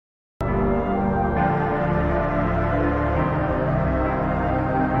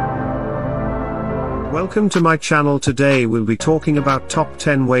Welcome to my channel. Today we'll be talking about top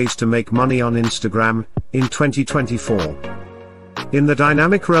 10 ways to make money on Instagram in 2024. In the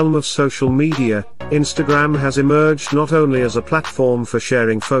dynamic realm of social media, Instagram has emerged not only as a platform for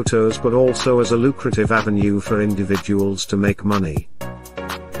sharing photos but also as a lucrative avenue for individuals to make money.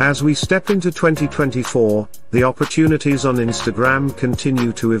 As we step into 2024, the opportunities on Instagram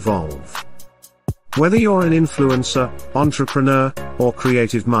continue to evolve. Whether you're an influencer, entrepreneur, or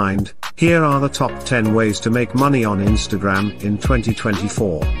creative mind, here are the top 10 ways to make money on Instagram in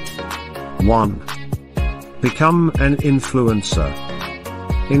 2024. 1. Become an influencer.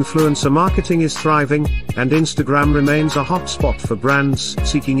 Influencer marketing is thriving, and Instagram remains a hotspot for brands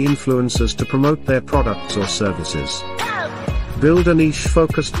seeking influencers to promote their products or services. Build a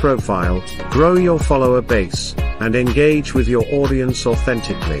niche-focused profile, grow your follower base, and engage with your audience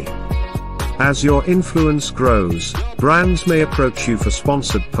authentically. As your influence grows, brands may approach you for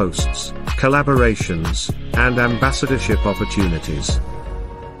sponsored posts, collaborations, and ambassadorship opportunities.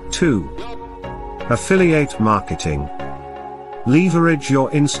 2. Affiliate marketing. Leverage your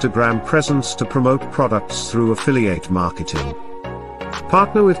Instagram presence to promote products through affiliate marketing.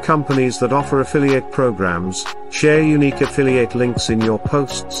 Partner with companies that offer affiliate programs, share unique affiliate links in your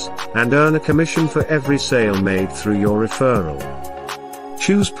posts, and earn a commission for every sale made through your referral.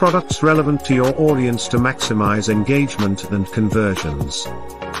 Choose products relevant to your audience to maximize engagement and conversions.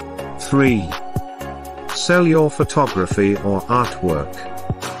 3. Sell your photography or artwork.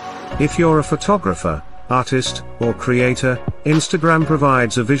 If you're a photographer, artist, or creator, Instagram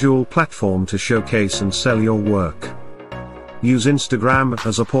provides a visual platform to showcase and sell your work. Use Instagram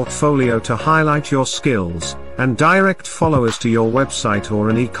as a portfolio to highlight your skills, and direct followers to your website or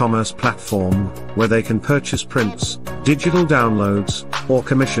an e-commerce platform, where they can purchase prints, digital downloads, or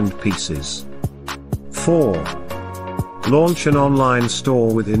commissioned pieces. 4. Launch an online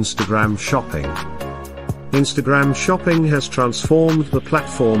store with Instagram Shopping. Instagram Shopping has transformed the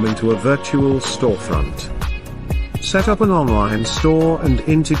platform into a virtual storefront. Set up an online store and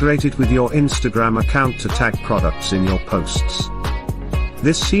integrate it with your Instagram account to tag products in your posts.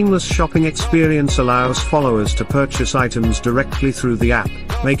 This seamless shopping experience allows followers to purchase items directly through the app,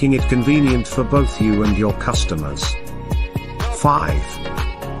 making it convenient for both you and your customers.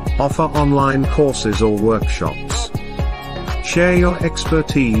 5. Offer online courses or workshops. Share your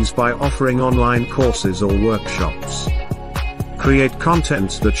expertise by offering online courses or workshops. Create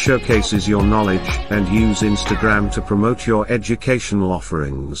content that showcases your knowledge and use Instagram to promote your educational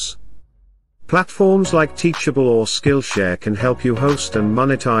offerings. Platforms like Teachable or Skillshare can help you host and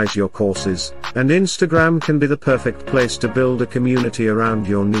monetize your courses, and Instagram can be the perfect place to build a community around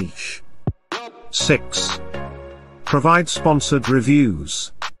your niche. 6. Provide sponsored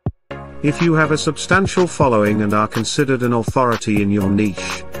reviews. If you have a substantial following and are considered an authority in your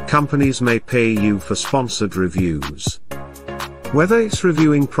niche, companies may pay you for sponsored reviews. Whether it's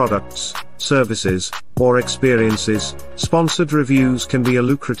reviewing products, services, or experiences, sponsored reviews can be a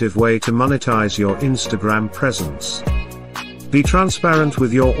lucrative way to monetize your Instagram presence. Be transparent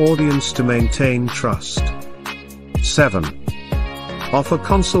with your audience to maintain trust. 7. Offer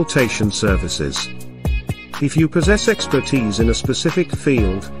consultation services. If you possess expertise in a specific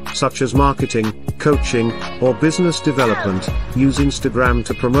field, such as marketing, coaching, or business development, use Instagram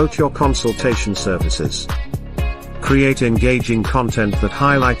to promote your consultation services. Create engaging content that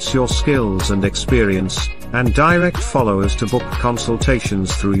highlights your skills and experience, and direct followers to book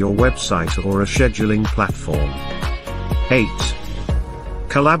consultations through your website or a scheduling platform. 8.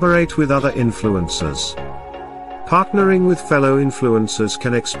 Collaborate with other influencers. Partnering with fellow influencers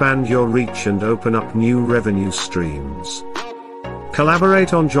can expand your reach and open up new revenue streams.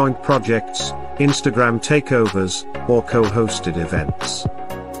 Collaborate on joint projects, Instagram takeovers, or co-hosted events.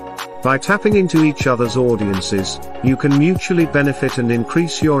 By tapping into each other's audiences, you can mutually benefit and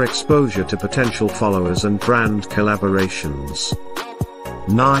increase your exposure to potential followers and brand collaborations.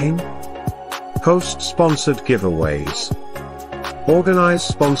 9. Host sponsored giveaways. Organize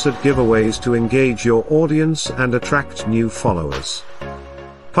sponsored giveaways to engage your audience and attract new followers.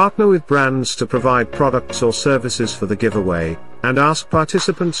 Partner with brands to provide products or services for the giveaway, and ask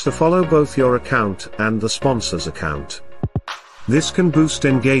participants to follow both your account and the sponsor's account. This can boost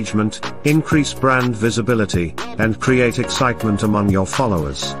engagement, increase brand visibility, and create excitement among your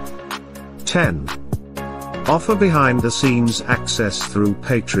followers. 10. Offer behind-the-scenes access through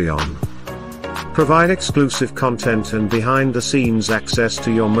Patreon. Provide exclusive content and behind-the-scenes access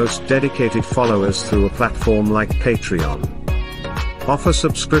to your most dedicated followers through a platform like Patreon. Offer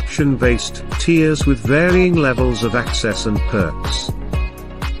subscription-based tiers with varying levels of access and perks.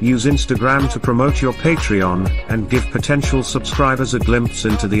 use Instagram to promote your Patreon, and give potential subscribers a glimpse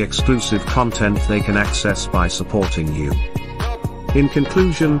into the exclusive content they can access by supporting you. In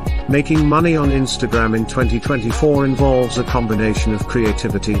conclusion, making money on Instagram in 2024 involves a combination of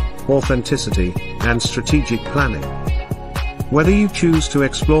creativity, authenticity, and strategic planning. Whether you choose to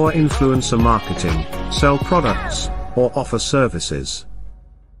explore influencer marketing, sell products, or offer services,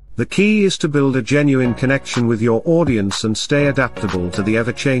 the key is to build a genuine connection with your audience and stay adaptable to the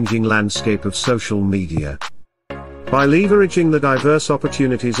ever-changing landscape of social media. By leveraging the diverse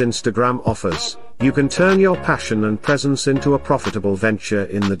opportunities Instagram offers, you can turn your passion and presence into a profitable venture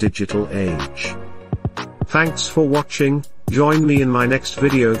in the digital age. Thanks for watching. Join me in my next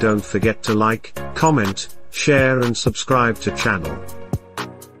video. Don't forget to like, comment, share and subscribe to channel.